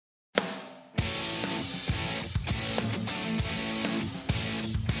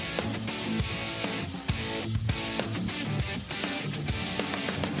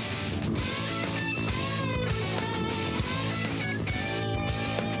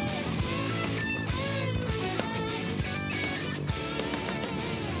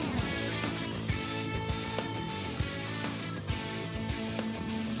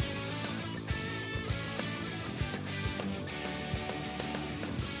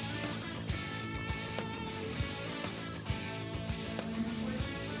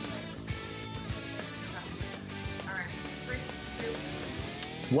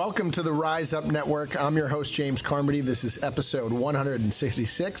Welcome to the Rise Up Network. I'm your host, James Carmody. This is episode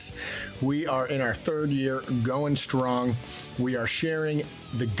 166. We are in our third year, going strong. We are sharing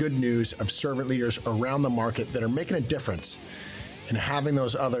the good news of servant leaders around the market that are making a difference and having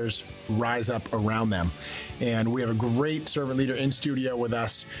those others rise up around them. And we have a great servant leader in studio with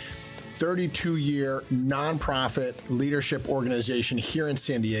us. 32-year nonprofit leadership organization here in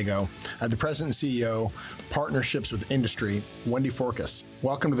San Diego. The president and CEO, Partnerships with Industry, Wendy Forkas.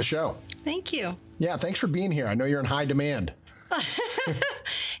 Welcome to the show. Thank you. Yeah, thanks for being here. I know you're in high demand.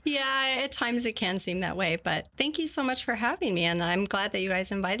 Yeah, at times it can seem that way, but thank you so much for having me, and I'm glad that you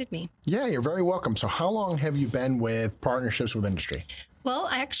guys invited me. Yeah, you're very welcome. So how long have you been with Partnerships with Industry? Well,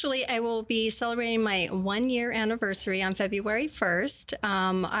 actually, I will be celebrating my 1-year anniversary on February 1st.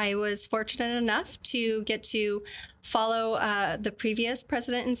 I was fortunate enough to get to follow the previous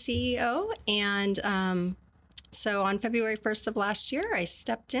president and CEO. And so on February 1st of last year, I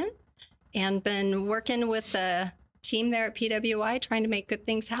stepped in and been working with the team there at PWI, trying to make good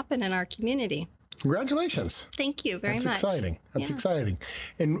things happen in our community. Congratulations. Thank you very much. That's exciting. That's exciting.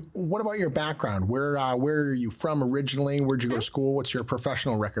 And what about your background? Where are you from originally? Where'd you go to school? What's your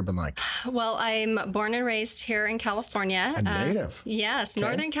professional record been like? Well, I'm born and raised here in California. A native? Yes, Okay.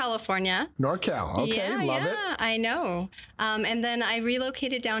 Northern California. NorCal. Okay, love it. I know. And then I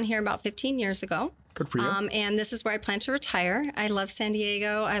relocated down here about 15 years ago. Good for you. And this is where I plan to retire. I love San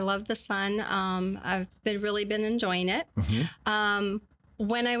Diego. I love the sun. I've really been enjoying it.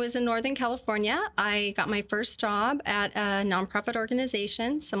 When I was in Northern California, I got my first job at a nonprofit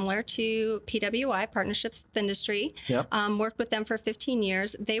organization similar to PWI, Partnerships with Industry. Yep. Worked with them for 15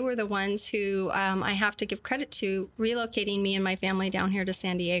 years. They were the ones who I have to give credit to relocating me and my family down here to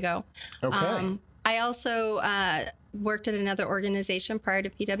San Diego. Okay. I also worked at another organization prior to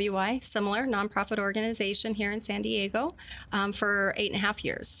PWI, similar nonprofit organization here in San Diego, for 8.5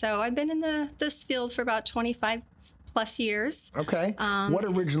 years. So I've been in this field for about 25 plus years. Okay. What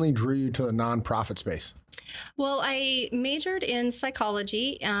originally drew you to the nonprofit space? Well, I majored in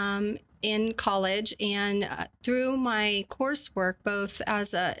psychology in college, and through my coursework, both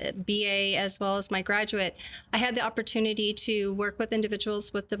as a BA as well as my graduate, I had the opportunity to work with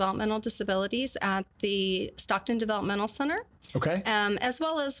individuals with developmental disabilities at the Stockton Developmental Center. Okay. As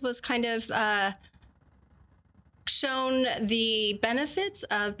well as was kind of shown the benefits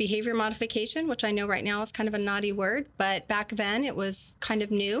of behavior modification, which I know right now is kind of a naughty word, but back then it was kind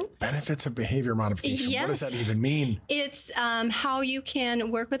of new. Benefits of behavior modification. Yes. What does that even mean? It's how you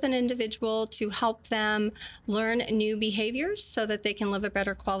can work with an individual to help them learn new behaviors so that they can live a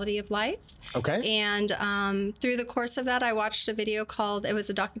better quality of life. Okay. And through the course of that, I watched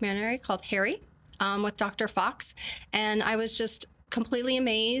a documentary called Harry with Dr. Fox. And I was just completely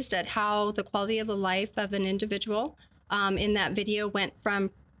amazed at how the quality of the life of an individual in that video went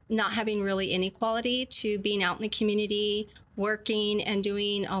from not having really any quality to being out in the community, working and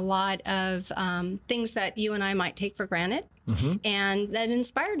doing a lot of things that you and I might take for granted. And that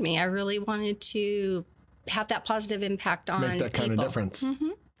inspired me. I really wanted to have that positive impact on Make that kind people. of difference.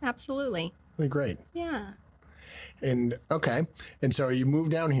 Absolutely. Really great. Yeah. And okay. And so you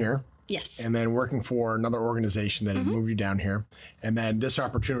moved down here. Yes. And then working for another organization that had moved you down here. And then this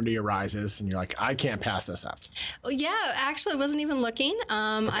opportunity arises and you're like, I can't pass this up. Well, yeah, actually I wasn't even looking.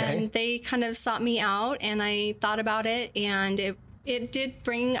 And they kind of sought me out and I thought about it, and it did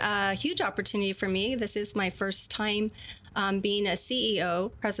bring a huge opportunity for me. This is my first time being a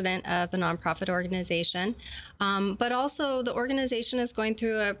CEO, president of a nonprofit organization. But also the organization is going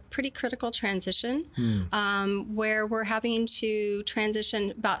through a pretty critical transition where we're having to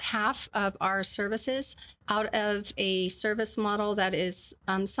transition about half of our services out of a service model that is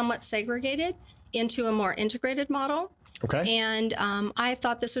somewhat segregated into a more integrated model. Okay. And I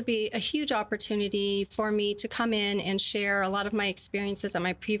thought this would be a huge opportunity for me to come in and share a lot of my experiences at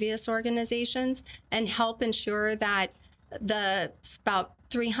my previous organizations and help ensure that the about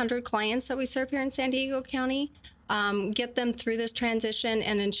 300 clients that we serve here in San Diego County, get them through this transition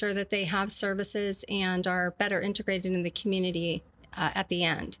and ensure that they have services and are better integrated in the community at the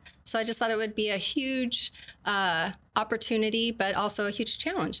end. So I just thought it would be a huge opportunity, but also a huge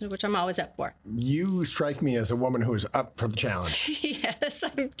challenge, which I'm always up for. You strike me as a woman who is up for the challenge. Yes,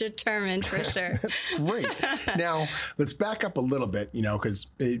 I'm determined for sure. That's great. Now, let's back up a little bit, because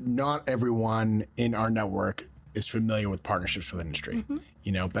not everyone in our network is familiar with Partnerships with Industry.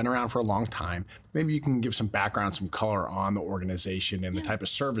 Been around for a long time. Maybe you can give some background, some color on the organization and the type of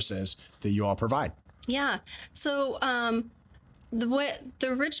services that you all provide. Yeah. So the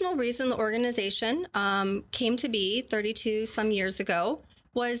original reason the organization came to be 32 some years ago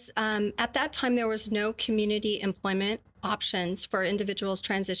was at that time there was no community employment options for individuals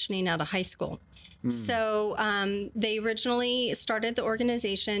transitioning out of high school. So they originally started the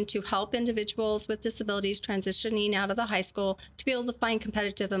organization to help individuals with disabilities transitioning out of the high school to be able to find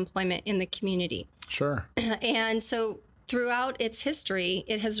competitive employment in the community. Sure. And so throughout its history,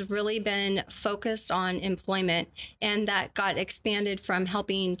 it has really been focused on employment, and that got expanded from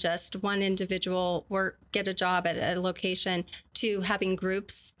helping just one individual get a job at a location to having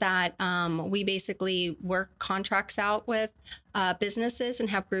groups that we basically work contracts out with businesses and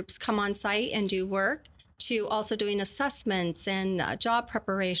have groups come on site and do work, to also doing assessments and job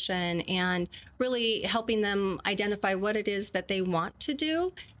preparation and really helping them identify what it is that they want to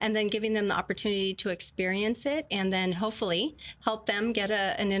do, and then giving them the opportunity to experience it, and then hopefully help them get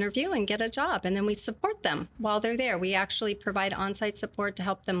an interview and get a job. And then we support them while they're there. We actually provide on-site support to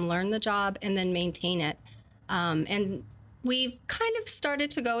help them learn the job and then maintain it. And we've kind of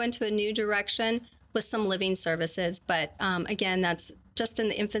started to go into a new direction with some living services, but again, that's just in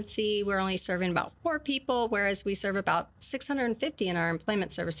the infancy. We're only serving about 4 people, whereas we serve about 650 in our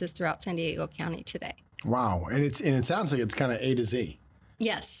employment services throughout San Diego County today. Wow. And it sounds like it's kind of A to Z.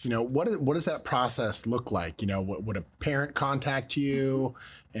 Yes. What does that process look like? Would a parent contact you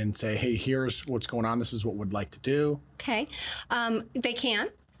and say, hey, here's what's going on, this is what we'd like to do? Okay. They can.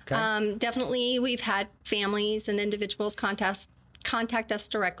 Okay. Definitely, we've had families and individuals contact us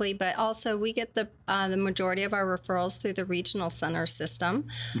directly, but also we get the majority of our referrals through the regional center system,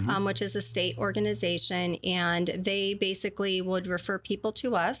 which is a state organization, and they basically would refer people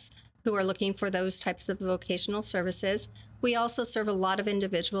to us who are looking for those types of vocational services. We also serve a lot of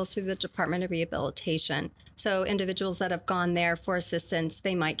individuals through the Department of Rehabilitation. So individuals that have gone there for assistance,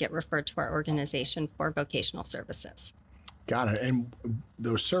 they might get referred to our organization for vocational services. Got it. And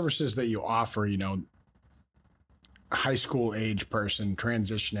those services that you offer, high school age person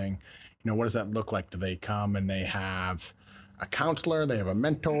transitioning, what does that look like? Do they come and they have a counselor, they have a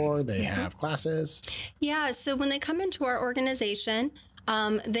mentor, they have classes? Yeah, so when they come into our organization,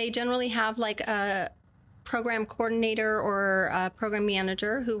 they generally have like a program coordinator or a program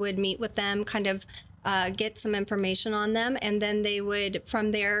manager who would meet with them, kind of get some information on them, and then they would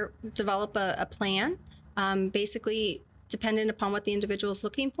from there develop a plan, basically dependent upon what the individual is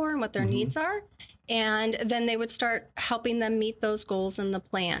looking for and what their needs are. And then they would start helping them meet those goals in the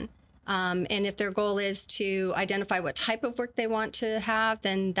plan. And if their goal is to identify what type of work they want to have,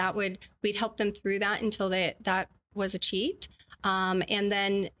 then we'd help them through that until that was achieved. And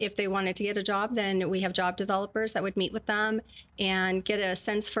then if they wanted to get a job, then we have job developers that would meet with them and get a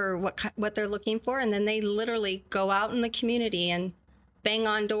sense for what they're looking for. And then they literally go out in the community and bang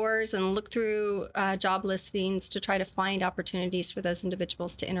on doors and look through job listings to try to find opportunities for those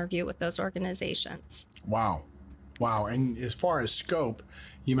individuals to interview with those organizations. Wow. And as far as scope,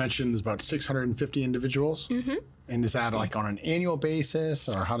 you mentioned there's about 650 individuals. And is that like on an annual basis,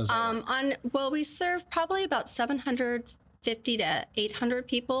 or how does that work? We serve probably about 750 to 800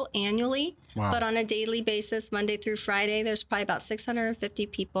 people annually. Wow. But on a daily basis, Monday through Friday, there's probably about 650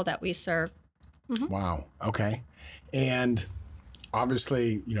 people that we serve. Wow. Okay. And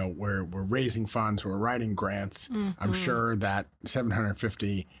obviously, we're raising funds, we're writing grants. I'm sure that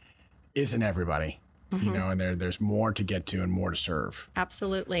 750 isn't everybody, and there's more to get to and more to serve.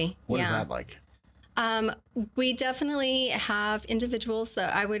 Absolutely. What is that like? We definitely have individuals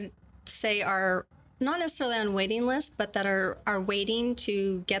that I would say are not necessarily on waiting lists, but that are waiting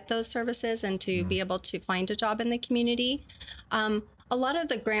to get those services and to be able to find a job in the community. A lot of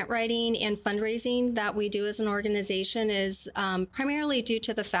the grant writing and fundraising that we do as an organization is primarily due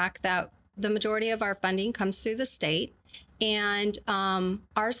to the fact that the majority of our funding comes through the state, and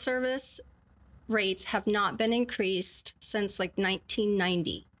our service rates have not been increased since like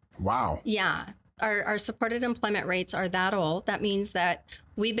 1990. Wow. Yeah. Our supported employment rates are that old. That means that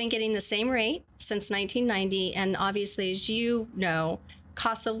we've been getting the same rate since 1990. And obviously, as you know,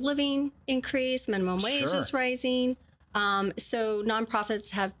 cost of living increase, minimum wage is rising. So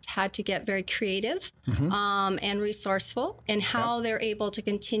nonprofits have had to get very creative and resourceful in how they're able to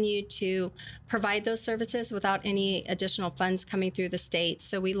continue to provide those services without any additional funds coming through the state.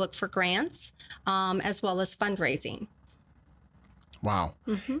 So we look for grants as well as fundraising. Wow.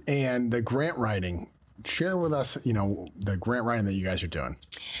 And the grant writing, share with us, the grant writing that you guys are doing.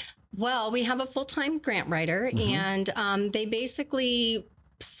 Well, we have a full-time grant writer, and they basically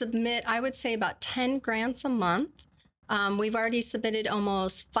submit, I would say, about 10 grants a month. We've already submitted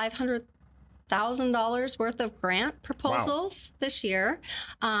almost $500,000 worth of grant proposals this year.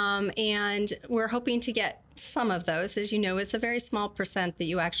 And we're hoping to get some of those. As you know, it's a very small percent that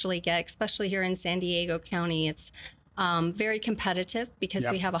you actually get, especially here in San Diego County. It's very competitive because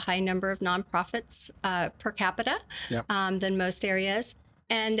we have a high number of nonprofits per capita than most areas.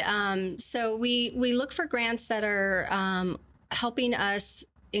 And so we look for grants that are helping us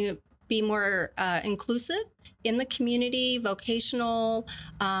be more inclusive in the community, vocational,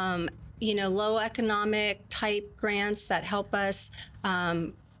 low economic type grants that help us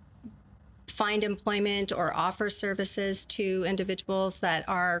find employment or offer services to individuals that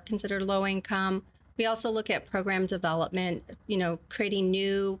are considered low income. We also look at program development, creating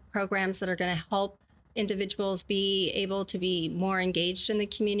new programs that are going to help individuals be able to be more engaged in the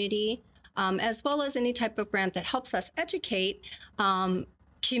community, as well as any type of grant that helps us educate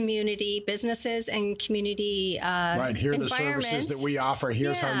community businesses and community right. Here are the services that we offer.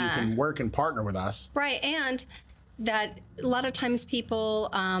 Here's how you can work and partner with us. Right. And that a lot of times people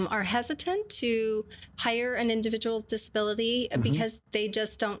are hesitant to hire an individual with disability because they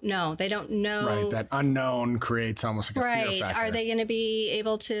just don't know. They don't know. Right. That unknown creates almost like a fear factor. Are they going to be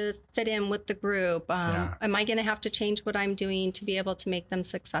able to fit in with the group? Am I going to have to change what I'm doing to be able to make them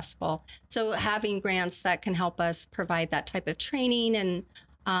successful? So having grants that can help us provide that type of training and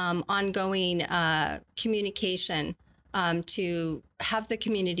ongoing communication to have the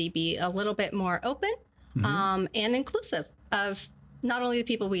community be a little bit more open and inclusive of not only the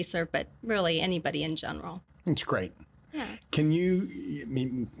people we serve, but really anybody in general. It's great. Yeah. Can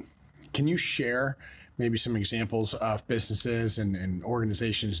you share maybe some examples of businesses and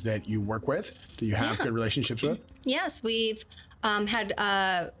organizations that you work with, that you have good relationships with? Yes, we've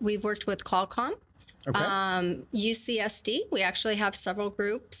we've worked with Qualcomm. Okay. UCSD, we actually have several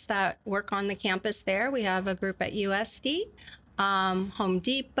groups that work on the campus there. We have a group at USD, Home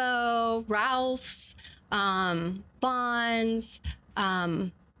Depot, Ralph's, Bonds.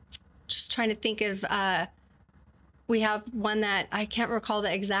 Just trying to think of, we have one that I can't recall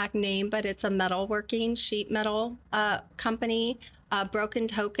the exact name, but it's a metalworking, sheet metal company, Broken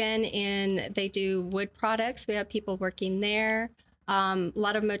Token, and they do wood products. We have people working there. A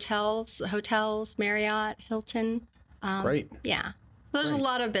lot of motels, hotels, Marriott, Hilton. Great. Yeah. There's a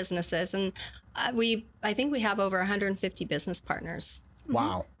lot of businesses, and I think we have over 150 business partners.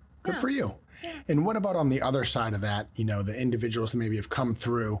 Wow. Good for you. Yeah. And what about on the other side of that, the individuals that maybe have come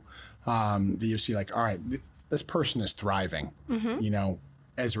through, that you see like, all right, this person is thriving,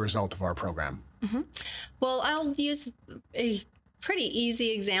 as a result of our program? Well, I'll use a pretty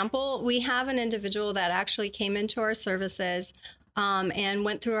easy example. We have an individual that actually came into our services and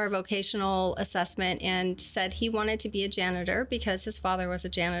went through our vocational assessment and said he wanted to be a janitor because his father was a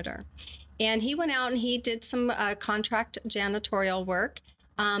janitor. And he went out and he did some contract janitorial work.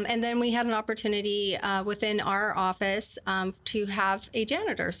 And then we had an opportunity within our office to have a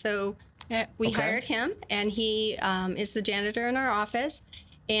janitor. So we hired him, and he is the janitor in our office.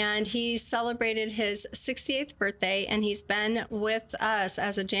 And he celebrated his 68th birthday, and he's been with us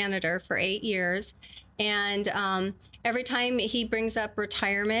as a janitor for 8 years. And every time he brings up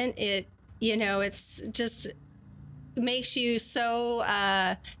retirement, it's just makes you so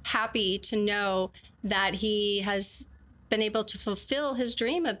happy to know that he has been able to fulfill his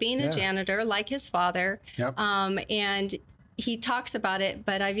dream of being a janitor like his father. Yep. And he talks about it,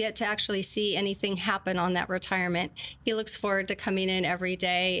 but I've yet to actually see anything happen on that retirement. He looks forward to coming in every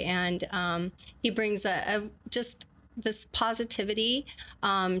day, and he brings just this positivity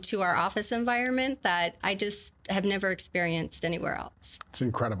to our office environment that I just have never experienced anywhere else. It's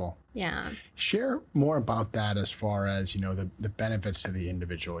incredible. Yeah. Share more about that as far as, the benefits to the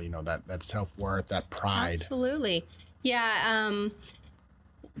individual, that self-worth, that pride. Absolutely. Yeah.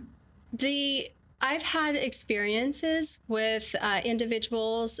 I've had experiences with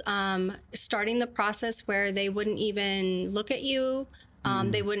individuals starting the process where they wouldn't even look at you.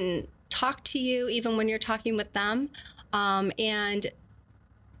 They wouldn't talk to you even when you're talking with them. And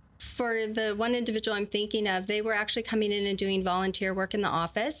for the one individual I'm thinking of, they were actually coming in and doing volunteer work in the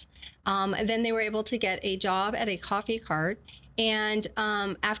office. And then they were able to get a job at a coffee cart. And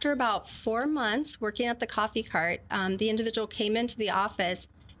after about 4 months working at the coffee cart, the individual came into the office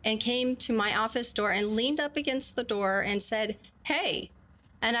and came to my office door and leaned up against the door and said, "Hey."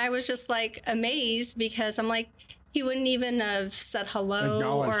 And I was just like amazed, because I'm like, he wouldn't even have said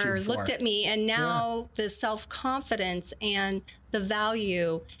hello or looked at me. And now the self-confidence and the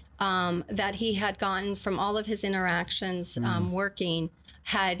value that he had gotten from all of his interactions working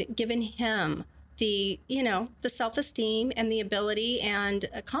had given him the self-esteem and the ability and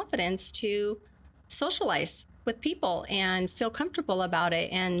confidence to socialize with people and feel comfortable about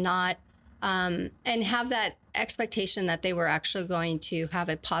it, and not and have that expectation that they were actually going to have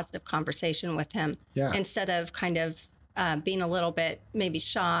a positive conversation with him instead of kind of being a little bit maybe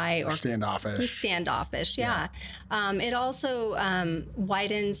shy or standoffish. Standoffish, yeah. It also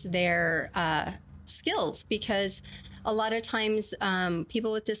widens their skills, because a lot of times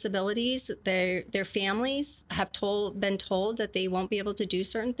people with disabilities, their families have been told that they won't be able to do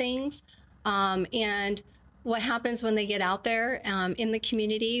certain things. And what happens when they get out there in the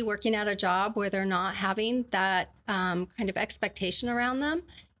community working at a job where they're not having that kind of expectation around them,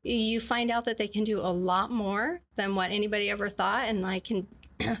 you find out that they can do a lot more than what anybody ever thought. And I can't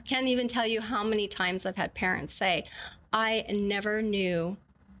even tell you how many times I've had parents say, I never knew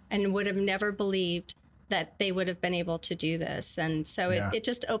and would have never believed that they would have been able to do this. And so it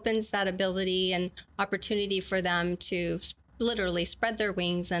just opens that ability and opportunity for them to literally spread their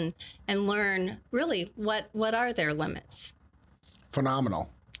wings and learn really what are their limits.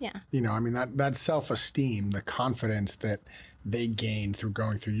 Phenomenal. Yeah. You know, I mean, that self-esteem, the confidence that they gain through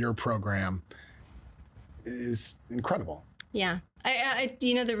going through your program is incredible. Yeah. I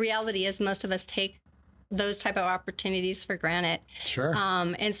the reality is most of us take those type of opportunities for granted. Sure.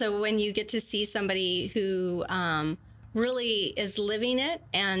 And so when you get to see somebody who really is living it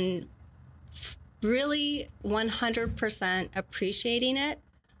and really 100% appreciating it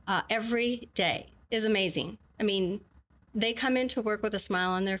every day is amazing. I mean, they come into work with a smile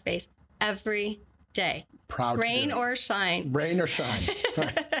on their face every day. Proud. Rain or shine. Rain or shine.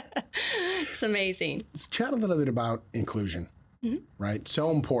 Right. It's amazing. Let's chat a little bit about inclusion, right?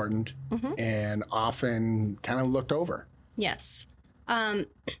 So important and often kind of looked over. Yes.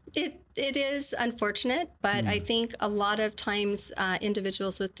 It is unfortunate, but I think a lot of times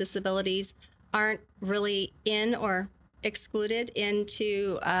individuals with disabilities aren't really in or excluded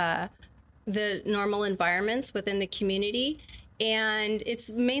into the normal environments within the community. And it's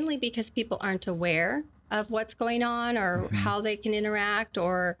mainly because people aren't aware of what's going on or how they can interact,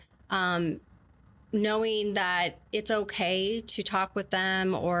 or knowing that it's okay to talk with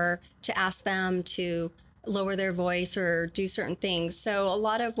them or to ask them to lower their voice or do certain things. So a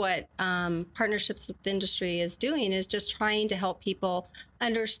lot of what Partnerships with Industry is doing is just trying to help people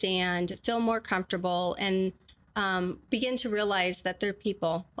understand, feel more comfortable, and begin to realize that they're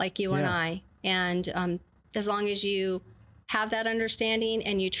people like you and I. And as long as you have that understanding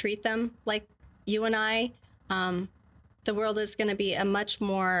and you treat them like you and I, the world is going to be a much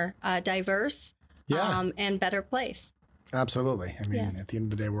more diverse and better place. Absolutely. I mean, at the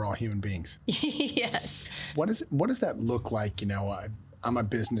end of the day, we're all human beings. Yes. What does that look like? You know, I'm a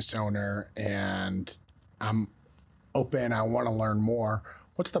business owner and I'm open. I want to learn more.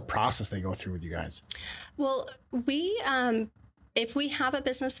 What's the process they go through with you guys? Well, we if we have a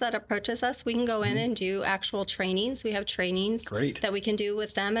business that approaches us, we can go in and do actual trainings. We have trainings that we can do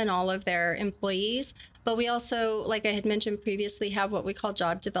with them and all of their employees. But we also, like I had mentioned previously, have what we call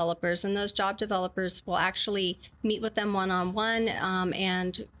job developers. And those job developers will actually meet with them one-on-one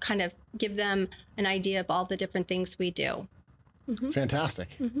and kind of give them an idea of all the different things we do.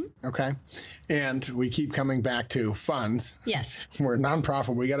 Fantastic. Okay. And we keep coming back to funds. Yes. We're a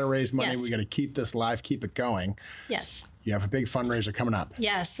nonprofit. We got to raise money. We got to keep this live, keep it going. Yes. You have a big fundraiser coming up.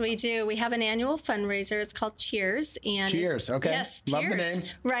 Yes, we do. We have an annual fundraiser. It's called Cheers. And Cheers. Okay. Yes, Love Cheers. the name.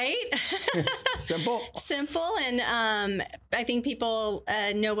 Right? Simple. Simple. And I think people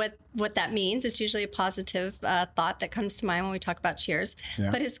know what that means. It's usually a positive thought that comes to mind when we talk about Cheers. Yeah.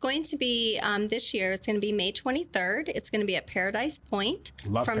 But it's going to be this year. It's going to be May 23rd. It's going to be at Paradise Point.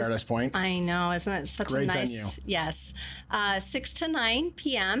 Love Paradise Point. I know. Isn't it such Great a nice venue. Yes. 6 to 9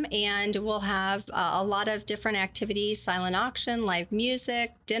 p.m. And we'll have a lot of different activities, silent auction, live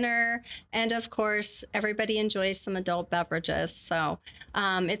music, dinner, and of course, everybody enjoys some adult beverages. So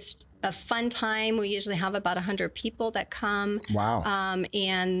it's a fun time. We usually have about 100 people that come. Wow.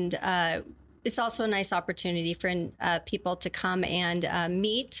 And it's also a nice opportunity for people to come and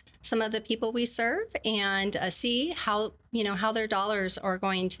meet some of the people we serve and see how their dollars are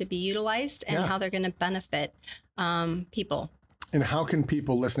going to be utilized and how they're going to benefit people. And how can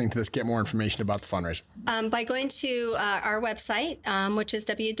people listening to this get more information about the fundraiser? By going to our website, which is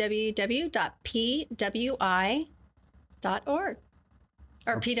www.pwi.org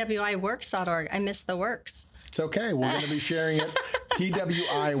or pwiworks.org. I missed the works. It's okay. We're going to be sharing it.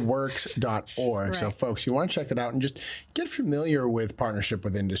 pwiworks.org. Right. So, folks, you want to check that out and just get familiar with Partnership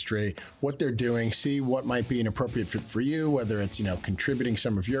with Industry, what they're doing, see what might be an appropriate fit for you, whether it's, contributing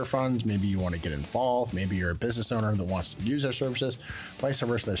some of your funds. Maybe you want to get involved. Maybe you're a business owner that wants to use their services. Vice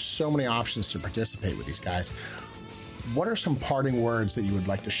versa. There's so many options to participate with these guys. What are some parting words that you would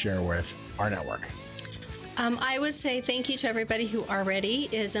like to share with our network? I would say thank you to everybody who already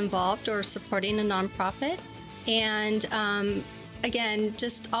is involved or supporting a nonprofit. And again,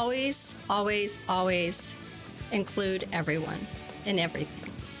 just always, always, always include everyone in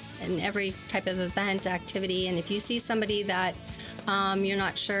everything, in every type of event, activity. And if you see somebody that you're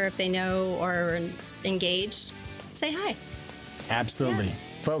not sure if they know or engaged, say hi. Absolutely. Yeah.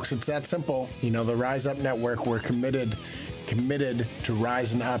 Folks, it's that simple. You know, the Rise Up Network, we're committed to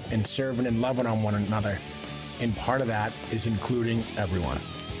rising up and serving and loving on one another. And part of that is including everyone.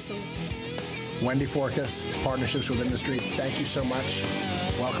 Absolutely. Wendy Forkas, Partnerships with Industry, thank you so much.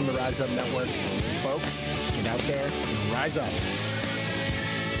 Welcome to Rise Up Network. Folks, get out there and rise up.